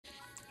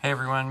Hey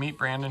everyone, meet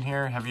Brandon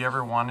here. Have you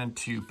ever wanted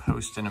to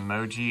post an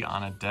emoji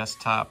on a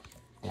desktop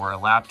or a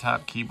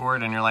laptop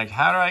keyboard and you're like,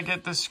 how do I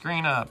get this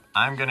screen up?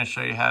 I'm gonna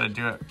show you how to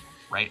do it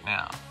right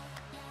now.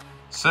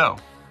 So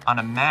on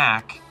a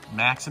Mac,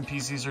 Macs and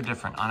PCs are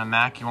different. On a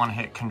Mac, you wanna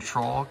hit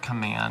Control,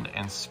 Command,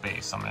 and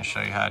Space. I'm gonna show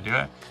you how to do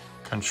it.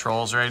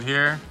 Control's right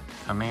here,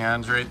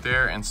 Command's right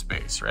there, and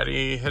Space.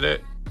 Ready? Hit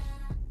it.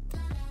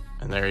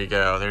 And there you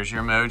go, there's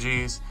your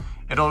emojis.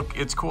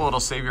 It's cool, it'll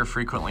save your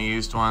frequently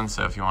used ones,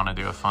 so if you wanna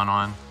do a fun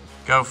one,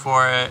 go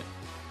for it.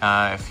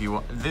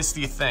 This is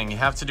the thing, you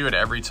have to do it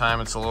every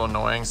time. It's a little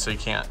annoying, so you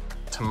can't,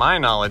 to my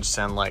knowledge,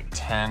 send like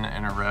 10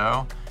 in a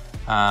row,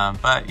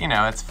 but you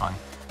know, it's fun.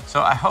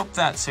 So I hope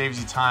that saves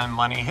you time,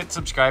 money. Hit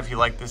subscribe if you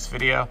like this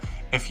video.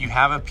 If you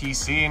have a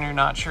PC and you're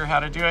not sure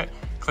how to do it,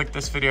 click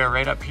this video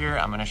right up here.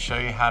 I'm gonna show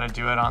you how to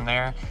do it on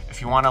there.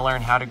 If you wanna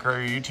learn how to grow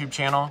your YouTube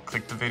channel,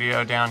 click the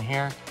video down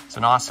here. It's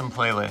an awesome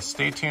playlist.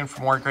 Stay tuned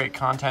for more great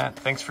content.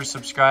 Thanks for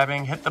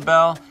subscribing. Hit the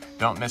bell.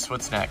 Don't miss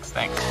what's next.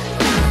 Thanks.